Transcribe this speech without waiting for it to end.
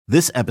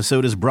This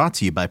episode is brought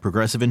to you by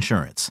Progressive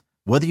Insurance.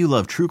 Whether you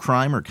love true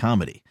crime or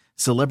comedy,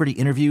 celebrity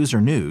interviews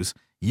or news,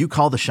 you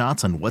call the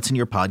shots on what's in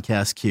your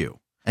podcast queue.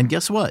 And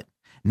guess what?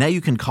 Now you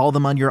can call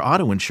them on your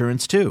auto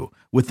insurance too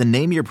with the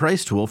Name Your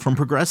Price tool from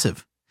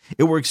Progressive.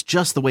 It works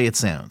just the way it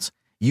sounds.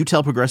 You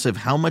tell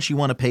Progressive how much you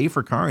want to pay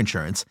for car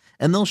insurance,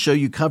 and they'll show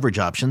you coverage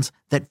options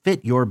that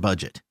fit your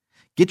budget.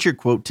 Get your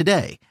quote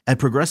today at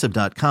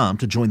Progressive.com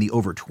to join the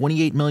over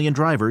 28 million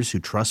drivers who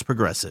trust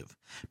Progressive.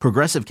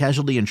 Progressive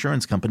Casualty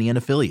Insurance Company and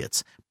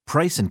Affiliates.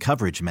 Price and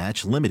coverage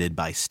match limited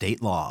by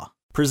state law.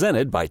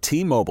 Presented by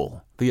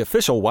T-Mobile, the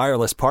official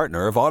wireless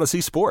partner of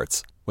Odyssey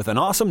Sports. With an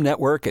awesome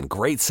network and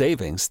great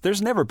savings,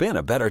 there's never been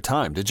a better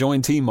time to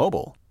join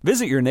T-Mobile.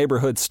 Visit your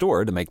neighborhood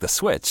store to make the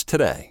switch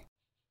today.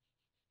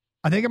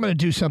 I think I'm going to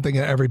do something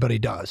that everybody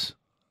does.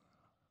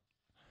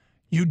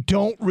 You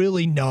don't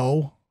really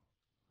know,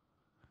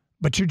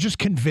 but you're just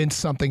convinced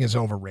something is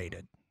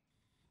overrated.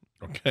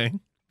 Okay.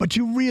 But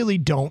you really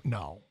don't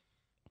know.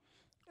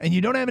 And you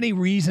don't have any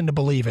reason to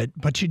believe it,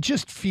 but you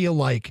just feel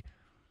like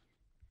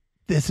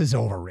this is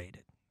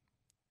overrated.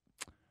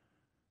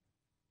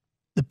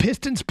 The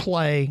Pistons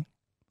play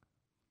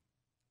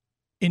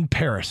in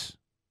Paris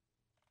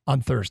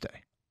on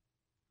Thursday.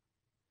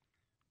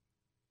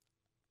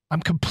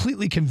 I'm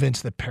completely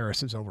convinced that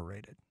Paris is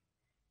overrated.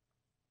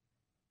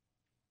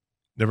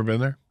 Never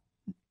been there?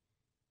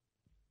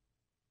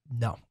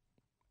 No.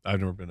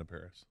 I've never been to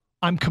Paris.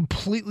 I'm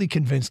completely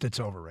convinced it's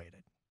overrated.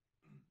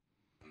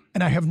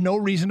 And I have no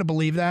reason to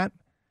believe that,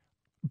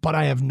 but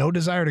I have no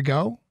desire to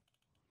go.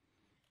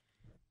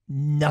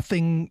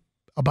 Nothing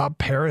about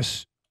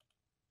Paris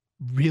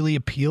really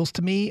appeals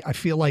to me. I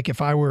feel like if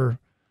I were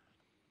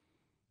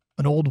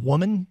an old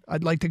woman,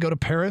 I'd like to go to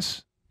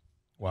Paris.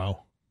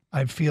 Wow.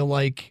 I feel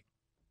like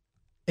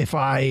if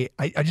I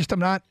just, I'm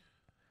not.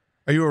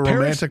 Are you a Paris,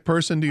 romantic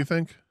person, do you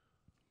think?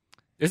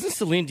 Isn't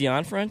Celine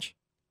Dion French?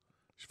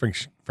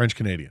 She's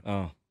French-Canadian.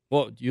 Oh.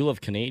 Well, you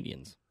love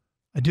Canadians.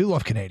 I do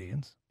love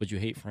Canadians. But you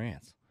hate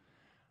France.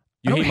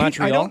 You hate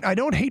Montreal? I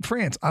don't hate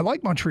France. I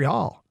like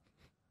Montreal.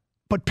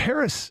 But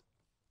Paris,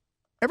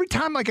 every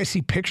time like I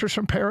see pictures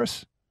from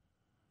Paris,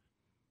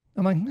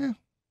 I'm like, eh.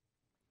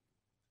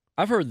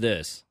 I've heard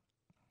this.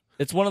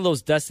 It's one of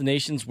those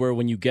destinations where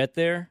when you get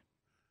there,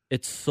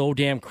 it's so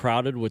damn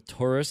crowded with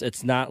tourists.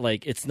 It's not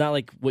like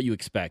what you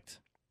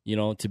expect,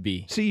 to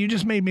be. See, you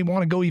just made me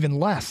want to go even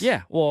less.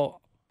 Yeah, well,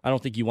 I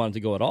don't think you wanted to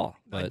go at all.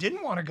 I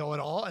didn't want to go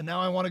at all, and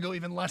now I want to go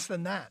even less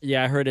than that.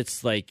 Yeah, I heard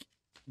it's like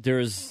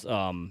there's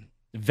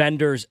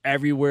vendors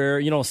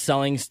everywhere,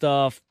 selling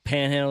stuff,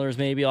 panhandlers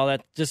maybe, all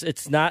that. Just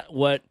it's not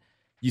what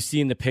you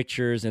see in the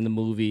pictures and the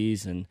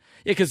movies. And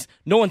yeah, because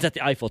no one's at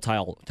the Eiffel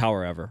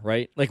Tower ever,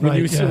 right? Like when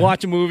you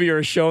watch a movie or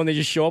a show and they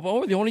just show up,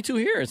 oh, we're the only two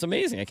here. It's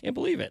amazing. I can't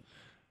believe it.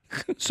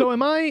 So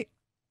am I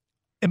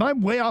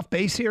way off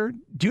base here?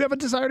 Do you have a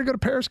desire to go to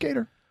Paris,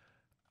 Gator?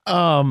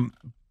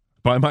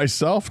 By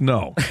myself?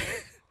 No.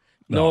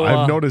 No, I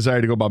have no desire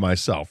to go by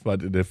myself.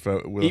 But if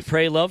Eat,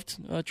 Pray, Loved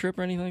trip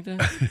or anything like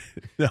that?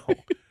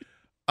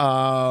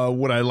 No.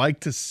 Would I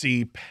like to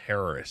see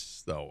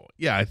Paris, though?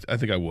 Yeah, I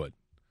think I would.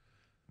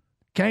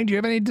 Kenny, do you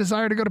have any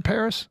desire to go to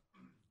Paris?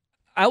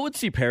 I would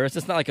see Paris.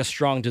 It's not like a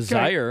strong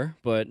desire,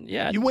 but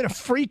yeah. You win a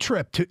free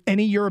trip to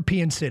any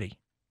European city.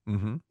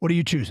 Mm-hmm. What are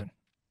you choosing?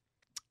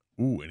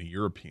 Ooh, any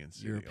European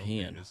city.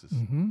 European. Okay, this is...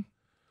 Mm-hmm.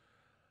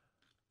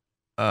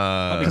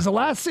 Because the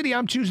last city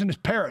I'm choosing is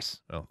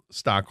Paris. Well,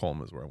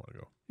 Stockholm is where I want to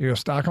go. You go to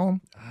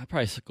Stockholm? I'd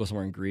probably go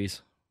somewhere in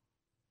Greece.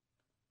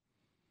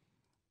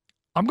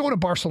 I'm going to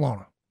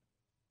Barcelona.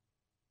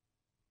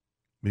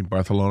 You mean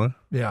Barcelona?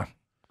 Yeah.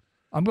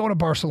 I'm going to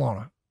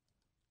Barcelona.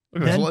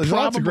 There's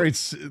lots of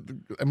great...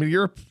 I mean,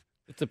 Europe...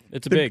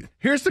 It's big.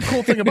 Here's the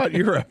cool thing about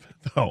Europe,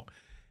 though,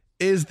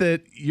 is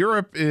that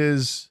Europe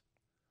is...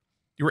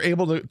 You're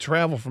able to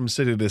travel from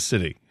city to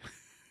city.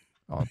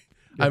 Oh,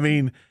 I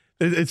mean...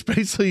 It's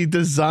basically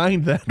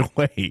designed that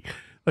way.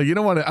 Like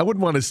I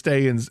wouldn't want to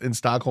stay in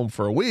Stockholm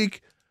for a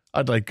week.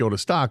 I'd like go to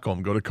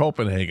Stockholm, go to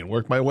Copenhagen,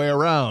 work my way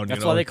around.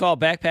 That's why they call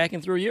it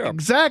backpacking through Europe.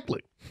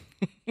 Exactly.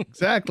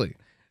 Exactly.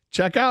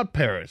 Check out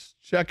Paris.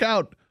 Check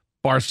out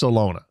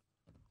Barcelona.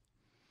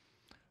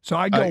 So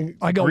I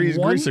go. Greece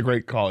is a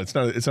great call. It's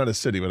not a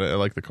city, but I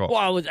like the call.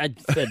 Well, I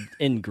said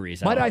in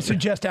Greece. Might I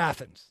suggest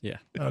Athens? Yeah.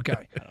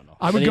 Okay. I don't know.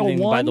 I would go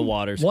by the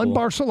water. One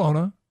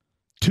Barcelona,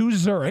 2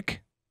 Zurich.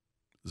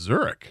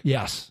 Zurich?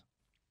 Yes.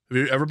 Have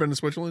you ever been to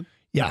Switzerland?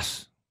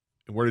 Yes.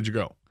 And where did you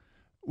go?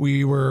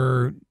 We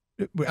were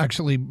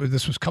actually,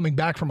 this was coming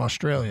back from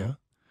Australia.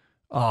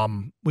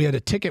 We had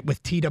a ticket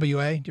with TWA. Do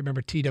you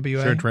remember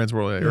TWA? Sure, Trans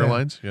World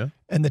Airlines, yeah.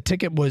 And the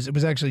ticket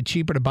was actually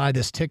cheaper to buy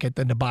this ticket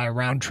than to buy a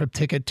round trip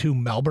ticket to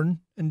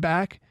Melbourne and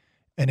back.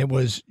 And it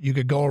was, you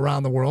could go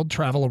around the world,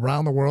 travel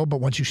around the world,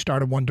 but once you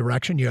started one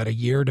direction, you had a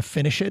year to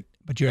finish it,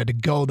 but you had to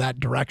go that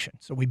direction.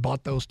 So we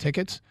bought those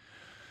tickets.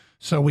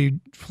 So we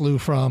flew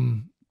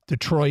from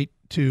Detroit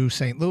to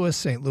St.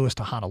 Louis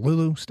to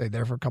Honolulu, stayed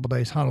there for a couple of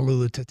days,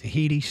 Honolulu to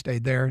Tahiti,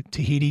 stayed there,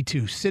 Tahiti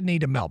to Sydney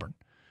to Melbourne.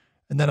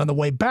 And then on the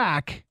way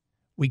back,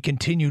 we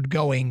continued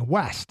going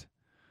west.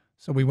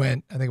 So we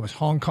went, I think it was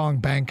Hong Kong,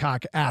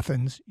 Bangkok,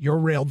 Athens,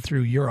 Eurailed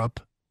through Europe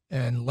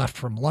and left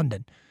from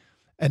London.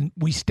 And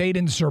we stayed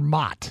in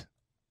Zermatt.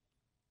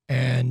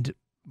 And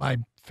my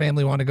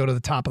family wanted to go to the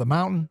top of the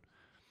mountain.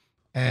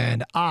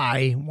 And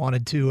I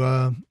wanted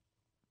to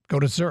go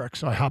to Zurich.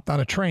 So I hopped on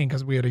a train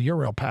because we had a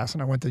Eurail pass,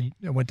 and I went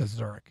to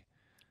Zurich.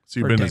 So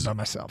you've for a been day by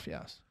myself,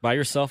 yes. By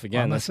yourself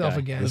again. By this myself guy.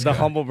 again. This the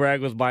humble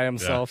brag was by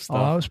himself Oh, stuff.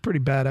 I was pretty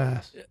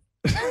badass.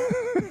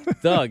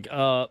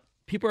 Doug,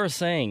 people are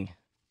saying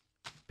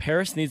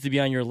Paris needs to be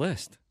on your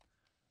list.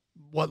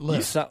 What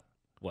list?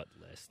 What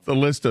list? the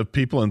list of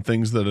people and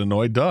things that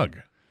annoy Doug.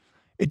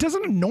 It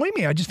doesn't annoy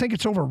me. I just think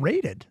it's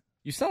overrated.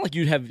 You sound like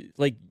you have It's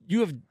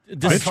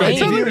disdain.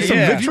 some If you want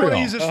to vitriol.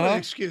 use this for an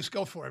excuse,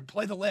 go for it.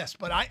 Play the list.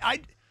 But I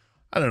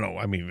I don't know.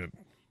 I mean,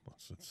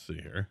 let's see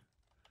here.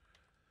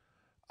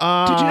 Did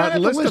you not have the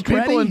list of list people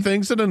ready? and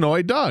things that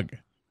annoy Doug.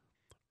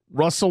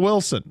 Russell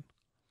Wilson,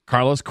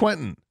 Carlos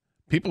Quentin,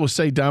 people who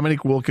say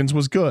Dominique Wilkins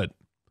was good,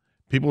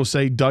 people who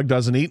say Doug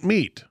doesn't eat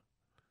meat,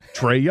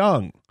 Trey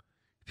Young,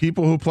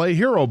 people who play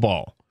hero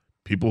ball,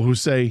 people who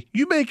say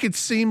you make it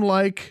seem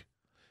like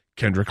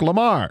Kendrick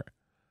Lamar,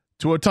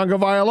 Tua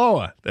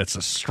Tagovailoa. That's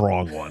a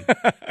strong one.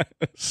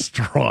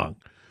 Strong.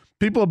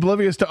 People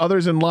oblivious to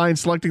others in line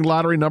selecting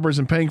lottery numbers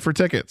and paying for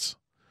tickets.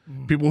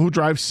 People who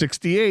drive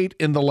 68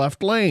 in the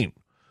left lane.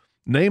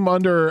 Name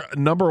under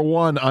number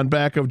 1 on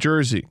back of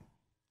jersey.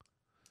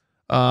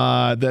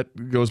 That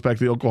goes back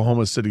to the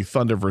Oklahoma City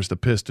Thunder versus the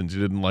Pistons.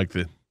 You didn't like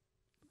the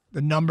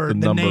the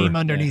name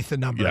underneath the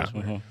number.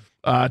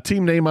 Yeah.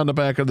 Team name on the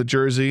back of the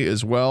jersey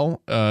as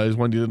well is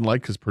one you didn't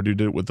like because Purdue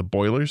did it with the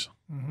Boilers.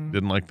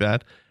 Didn't like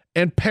that.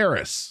 And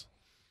Paris.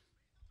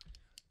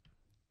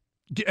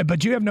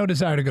 But you have no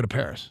desire to go to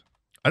Paris.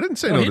 I didn't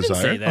say No, no he didn't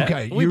desire. say that.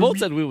 Okay, We you- both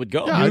said we would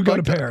go. Yeah, I'd go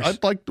like to Paris.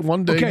 I'd like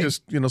one day Okay.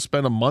 just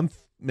spend a month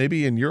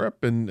maybe in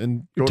Europe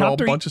and go to Top a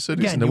three- bunch of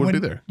cities again, and then you we'd be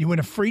win- there. You win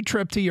a free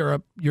trip to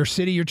Europe. Your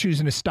city you're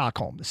choosing is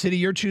Stockholm. The city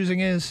you're choosing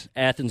is?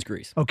 Athens,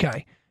 Greece.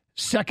 Okay.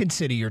 Second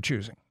city you're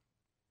choosing.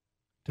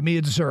 To me,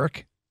 it's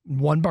Zurich.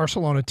 1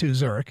 Barcelona, 2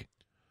 Zurich.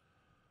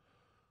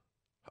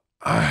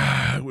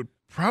 I would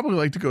probably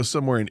like to go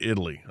somewhere in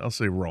Italy. I'll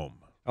say Rome.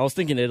 I was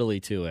thinking Italy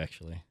too,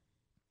 actually.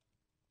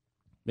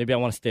 Maybe I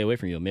want to stay away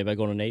from you. Maybe I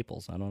go to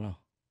Naples. I don't know.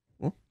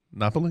 Well,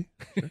 Napoli.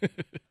 Okay.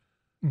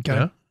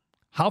 Yeah.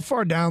 How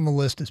far down the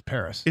list is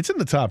Paris? It's in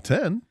the top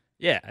 10.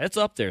 Yeah, it's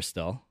up there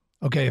still.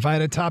 Okay, if I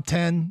had a top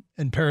 10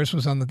 and Paris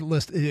was on the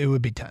list, it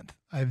would be 10th.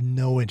 I have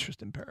no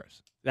interest in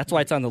Paris. That's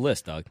why it's on the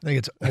list, Doug. I think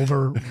it's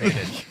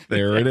overrated.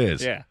 There it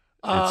is. Yeah.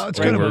 Let's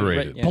Right go to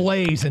overrated. Yeah.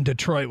 Blaze in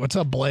Detroit. What's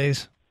up,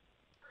 Blaze?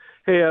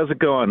 Hey, how's it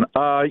going?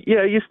 Yeah,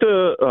 I used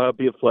to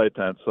be a flight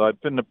attendant, so I've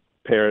been to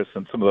Paris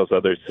and some of those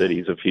other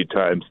cities a few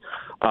times.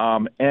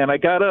 And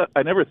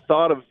I never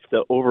thought of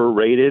the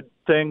overrated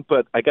thing,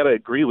 but I gotta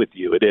agree with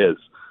you. It is.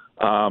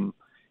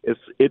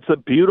 It's a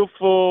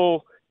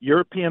beautiful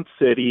European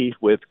city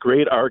with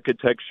great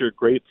architecture,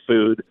 great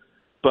food.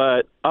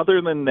 But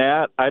other than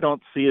that, I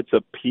don't see its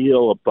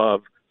appeal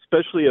above,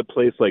 especially a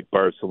place like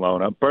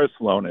Barcelona.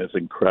 Barcelona is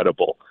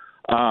incredible.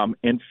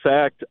 In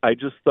fact, I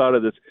just thought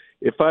of this.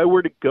 If I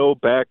were to go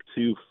back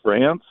to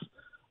France,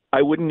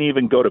 I wouldn't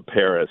even go to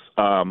Paris.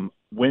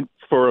 Went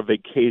for a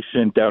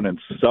vacation down in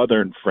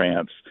southern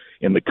France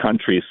in the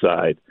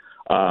countryside,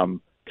 kind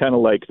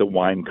of like the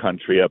wine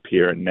country up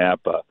here in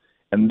Napa,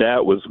 and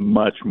that was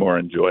much more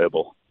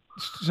enjoyable.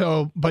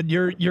 So, but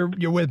you're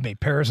with me.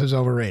 Paris is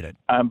overrated.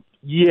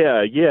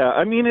 Yeah.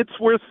 I mean, it's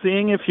worth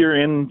seeing if you're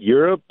in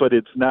Europe, but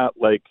it's not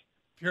like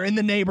If you're in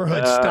the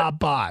neighborhood, stop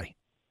by,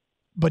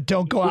 but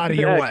don't go out of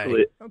your way.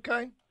 Exactly.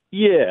 Okay.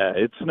 yeah,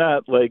 it's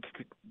not like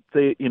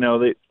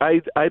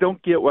I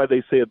don't get why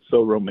they say it's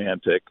so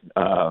romantic.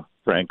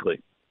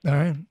 Frankly. All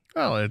right.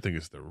 Well, I think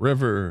it's the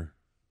river,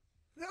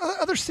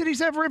 Other cities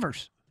have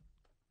rivers.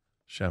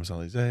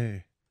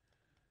 Champs-Élysées.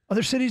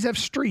 Other cities have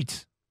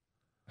streets.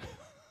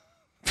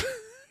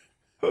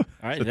 All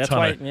right. It's a That's ton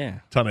why. of- Yeah.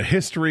 Ton of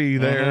history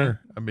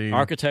there. I mean,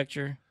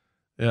 Architecture.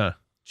 yeah.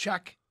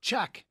 Check.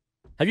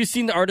 Have you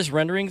seen the artist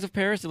renderings of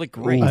Paris? They look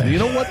great. Ooh, you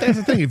know what? That's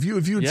the thing. If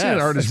you'd seen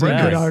Yes, artist That's a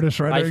renderings, good artist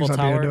renderings. Eiffel I'd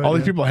be Tower. into it, all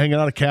these yeah. people hanging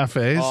out at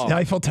cafes. Oh. The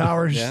Eiffel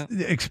Tower's Yeah.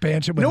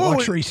 expansion with You know what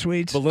luxury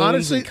suites. Balloons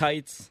Honestly- and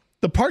kites.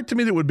 The part to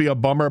me that would be a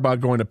bummer about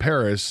going to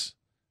Paris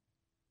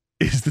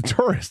is the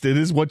tourist. It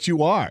is what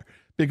you are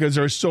because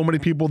there are so many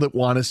people that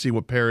want to see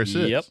what Paris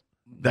is. Yep.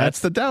 That's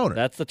the downer.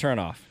 That's the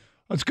turnoff.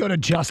 Let's go to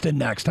Justin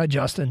next. Hi,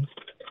 Justin.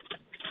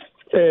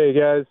 Hey,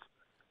 guys.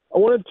 I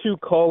wanted to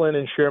call in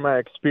and share my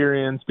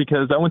experience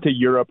because I went to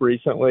Europe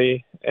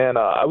recently, and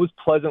I was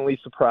pleasantly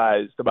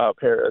surprised about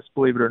Paris,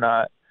 believe it or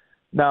not.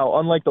 Now,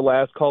 unlike the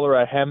last caller,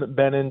 I haven't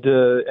been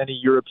into any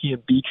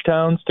European beach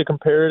towns to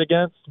compare it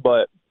against,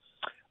 but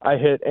I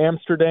hit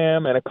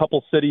Amsterdam and a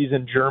couple cities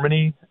in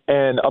Germany,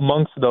 and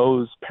amongst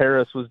those,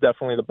 Paris was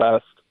definitely the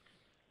best.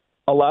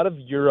 A lot of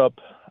Europe,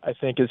 I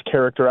think, is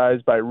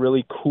characterized by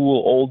really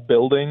cool old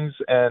buildings,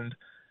 and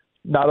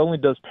not only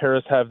does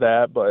Paris have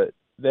that, but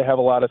they have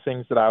a lot of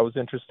things that I was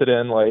interested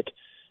in, like,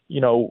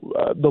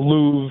 the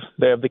Louvre.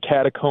 They have the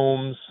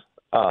catacombs.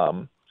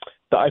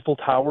 The Eiffel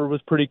Tower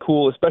was pretty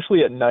cool,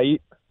 especially at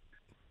night.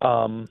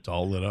 It's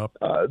all lit up.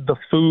 The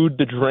food,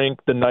 the drink,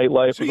 the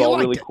nightlife was all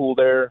really cool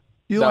there.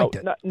 You liked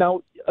it.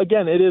 Now,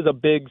 again, it is a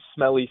big,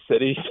 smelly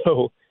city,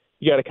 so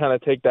you got to kind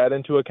of take that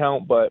into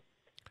account. But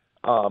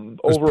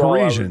overall,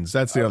 Parisians,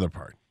 that's the other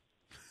part.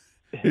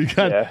 You've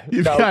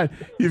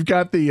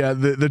got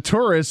the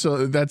tourists.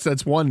 So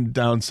that's one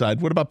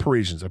downside. What about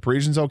Parisians? Are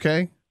Parisians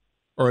okay,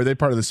 or are they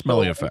part of the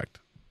smelly effect?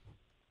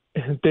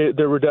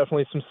 There were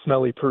definitely some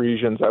smelly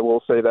Parisians, I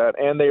will say that,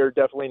 and they are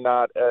definitely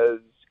not as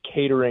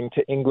catering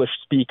to English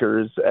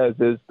speakers as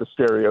is the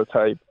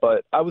stereotype.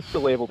 But I was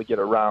still able to get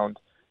around.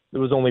 There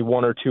was only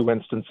one or two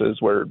instances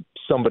where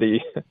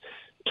somebody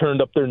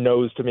turned up their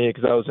nose to me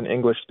because I was an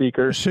English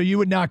speaker. So you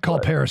would not call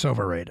Paris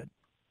overrated?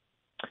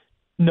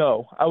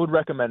 No, I would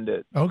recommend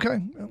it. Okay.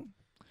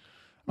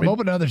 I'm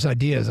open to others'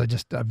 ideas.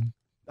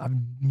 I've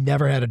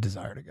never had a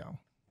desire to go.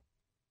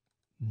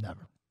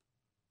 Never.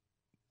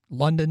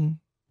 London.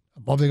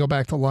 I'd love to go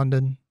back to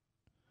London.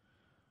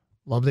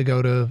 Love to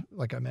go to,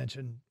 like I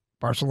mentioned,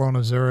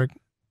 Barcelona, Zurich.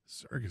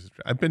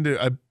 I've been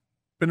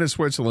to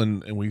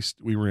Switzerland, and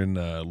we were in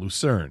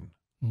Lucerne.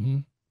 Mm-hmm.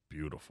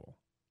 Beautiful.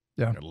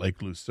 Yeah.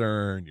 Lake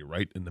Lucerne. You're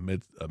right in the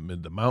mid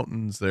the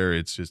mountains there.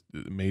 It's just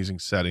an amazing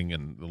setting,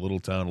 and the little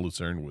town of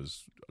Lucerne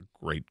was a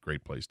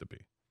great place to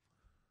be.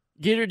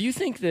 Gator, do you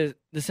think that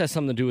this has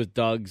something to do with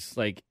Doug's,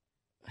 like,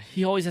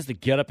 he always has to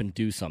get up and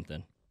do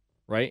something,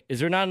 right? Is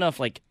there not enough,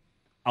 like,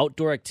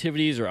 outdoor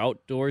activities or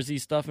outdoorsy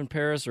stuff in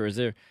Paris, or is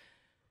there?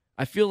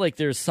 I feel like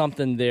there's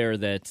something there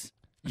that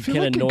you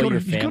can annoy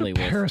your family with.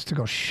 You go to Paris with. to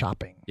go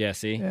shopping. Yeah,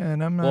 see? Yeah,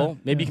 and I'm not, well,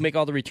 maybe you can make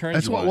all the returns.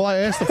 That's what. Well, I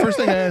asked the first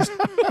thing I asked.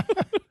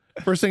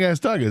 First thing I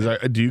asked Doug is,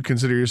 do you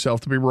consider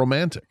yourself to be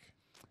romantic?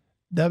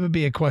 That would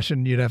be a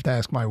question you'd have to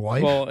ask my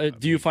wife. Well,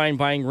 do you find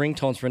buying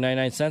ringtones for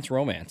 99 cents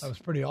romance? That was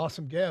a pretty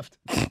awesome gift.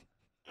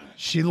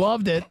 She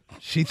loved it.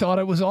 She thought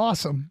it was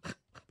awesome.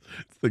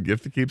 It's the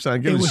gift that keeps on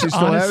giving. Does she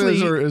still have it?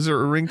 Is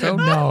there a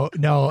ringtone?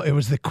 No. It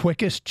was the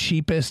quickest,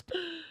 cheapest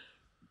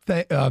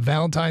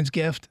Valentine's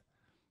gift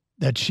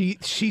that she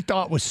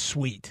thought was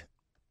sweet.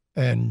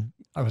 And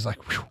I was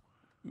like, whew.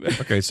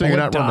 Okay, so you're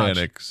not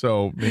romantic.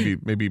 So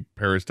maybe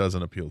Paris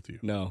doesn't appeal to you.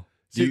 No.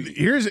 See,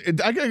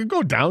 I gotta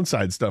go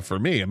downside stuff for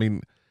me. I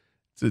mean,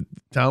 it's a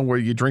town where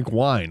you drink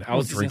wine. I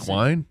don't drink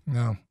wine.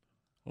 No.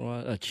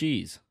 Well,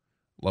 cheese.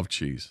 Love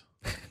cheese.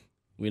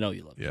 We know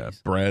you love cheese. Yeah,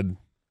 bread.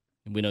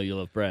 We know you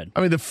love bread. I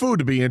mean, the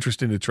food would be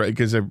interesting to try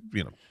because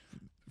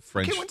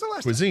French when's the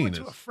last cuisine time you went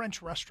to a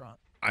French restaurant?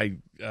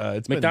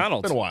 It's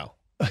McDonald's. Been a while.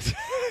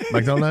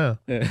 McDonald's.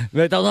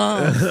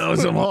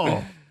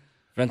 McDonald's.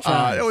 French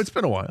fries. It's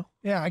been a while.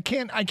 Yeah, I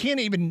can't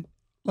even,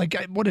 like,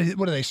 what do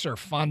they serve?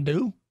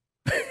 Fondue?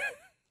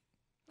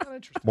 Not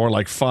interesting. More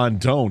like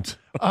fondant.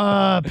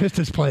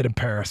 Pistons played in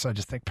Paris. I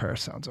just think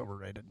Paris sounds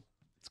overrated.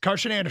 It's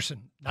Carson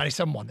Anderson,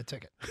 97.1 The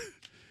Ticket.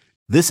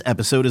 This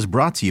episode is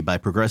brought to you by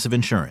Progressive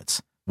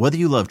Insurance. Whether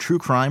you love true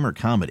crime or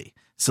comedy,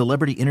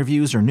 celebrity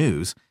interviews or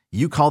news,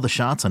 you call the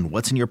shots on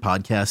what's in your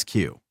podcast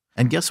queue.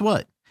 And guess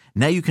what?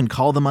 Now you can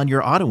call them on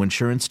your auto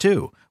insurance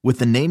too with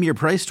the Name Your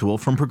Price tool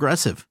from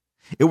Progressive.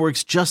 It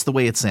works just the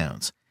way it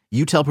sounds.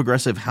 You tell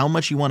Progressive how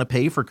much you want to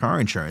pay for car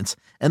insurance,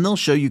 and they'll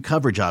show you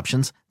coverage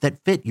options that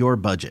fit your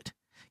budget.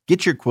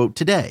 Get your quote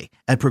today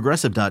at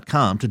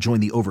Progressive.com to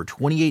join the over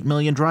 28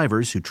 million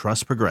drivers who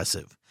trust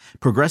Progressive.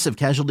 Progressive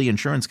Casualty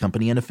Insurance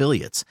Company and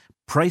Affiliates.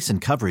 Price and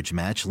coverage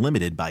match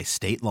limited by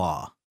state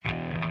law.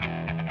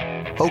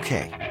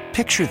 Okay,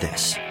 picture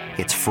this.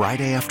 It's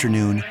Friday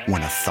afternoon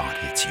when a thought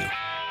hits you.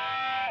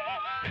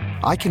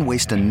 I can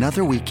waste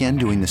another weekend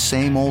doing the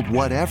same old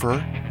whatever,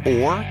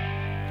 or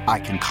I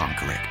can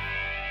conquer it.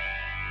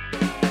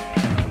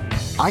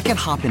 I can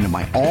hop into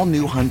my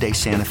all-new Hyundai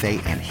Santa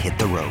Fe and hit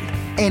the road.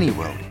 Any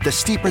road. The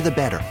steeper, the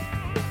better.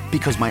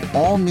 Because my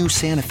all-new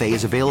Santa Fe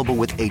is available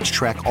with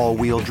H-Track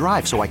all-wheel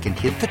drive, so I can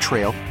hit the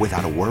trail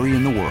without a worry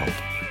in the world.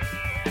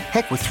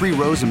 Heck, with 3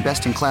 rows and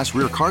best-in-class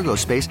rear cargo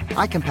space,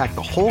 I can pack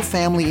the whole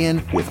family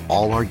in with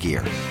all our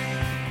gear.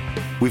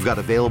 We've got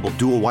available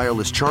dual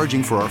wireless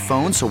charging for our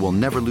phones, so we'll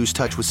never lose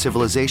touch with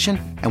civilization,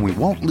 and we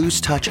won't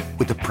lose touch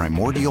with the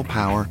primordial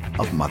power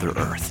of Mother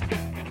Earth.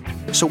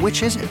 So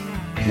which is it?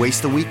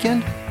 Waste the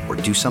weekend or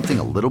do something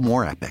a little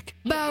more epic?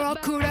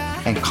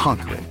 And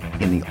conquer it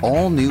in the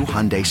all-new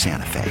Hyundai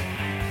Santa Fe.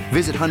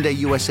 Visit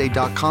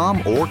HyundaiUSA.com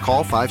or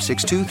call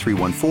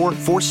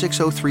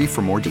 562-314-4603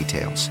 for more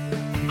details.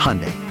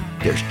 Hyundai,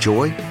 there's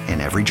joy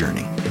in every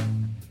journey.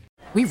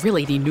 We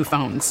really need new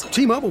phones.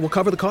 T-Mobile will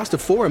cover the cost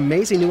of 4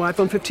 amazing new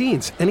iPhone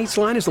 15s, and each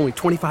line is only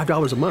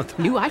 $25 a month.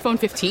 New iPhone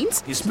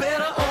 15s? It's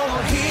better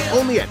over here.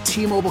 Only at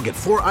T-Mobile, get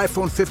 4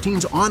 iPhone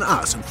 15s on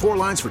us and 4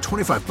 lines for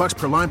 $25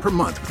 per line per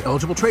month with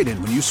eligible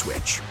trade-in when you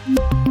switch.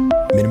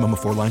 Minimum of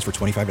 4 lines for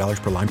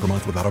 $25 per line per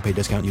month with autopay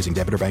discount using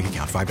debit or bank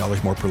account.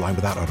 $5 more per line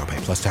without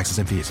autopay, plus taxes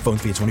and fees. Phone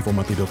fee at 24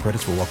 monthly bill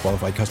credits for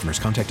well-qualified customers.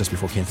 Contact us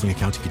before canceling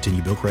account to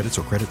continue bill credits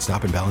or credit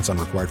stop and balance on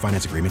required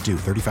finance agreement due.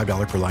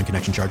 $35 per line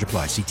connection charge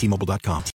applies. See T-Mobile.com.